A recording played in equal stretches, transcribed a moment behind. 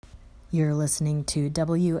You're listening to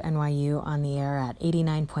WNYU on the air at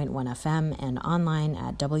 89.1 FM and online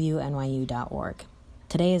at WNYU.org.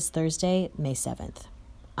 Today is Thursday, May 7th.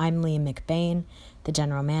 I'm Liam McBain, the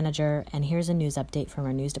General Manager, and here's a news update from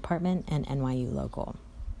our news department and NYU Local.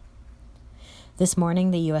 This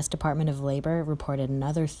morning, the U.S. Department of Labor reported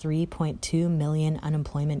another 3.2 million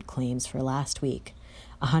unemployment claims for last week,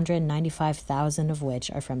 195,000 of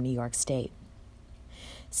which are from New York State.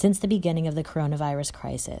 Since the beginning of the coronavirus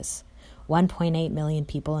crisis, 1.8 million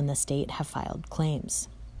people in the state have filed claims.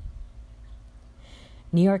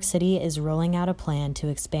 New York City is rolling out a plan to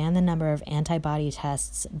expand the number of antibody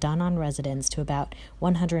tests done on residents to about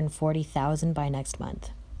 140,000 by next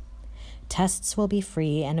month. Tests will be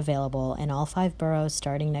free and available in all 5 boroughs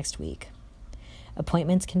starting next week.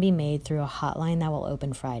 Appointments can be made through a hotline that will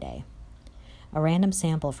open Friday. A random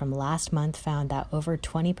sample from last month found that over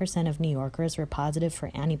 20% of New Yorkers were positive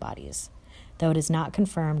for antibodies, though it is not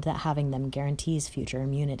confirmed that having them guarantees future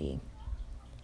immunity.